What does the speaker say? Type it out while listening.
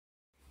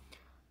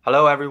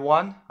Hello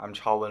everyone, I'm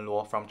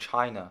Chaowen from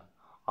China.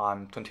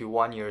 I'm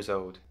 21 years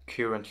old,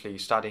 currently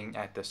studying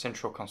at the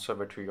Central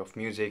Conservatory of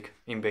Music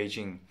in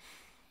Beijing.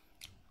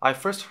 I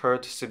first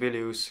heard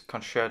Sibelius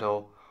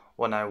concerto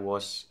when I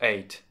was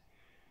 8.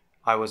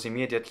 I was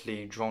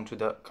immediately drawn to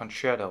the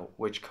concerto,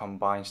 which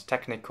combines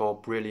technical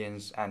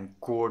brilliance and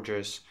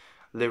gorgeous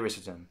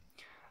lyricism.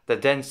 The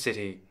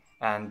density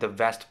and the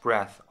vast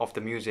breadth of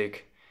the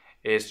music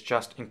is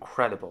just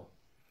incredible.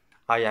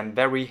 I am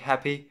very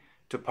happy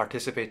to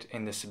participate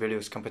in the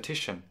Sibelius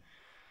competition,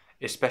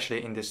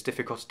 especially in this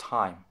difficult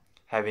time,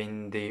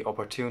 having the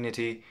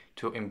opportunity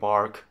to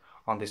embark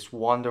on this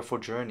wonderful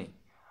journey.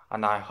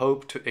 And I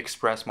hope to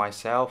express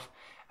myself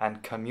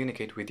and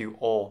communicate with you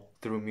all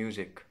through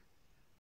music.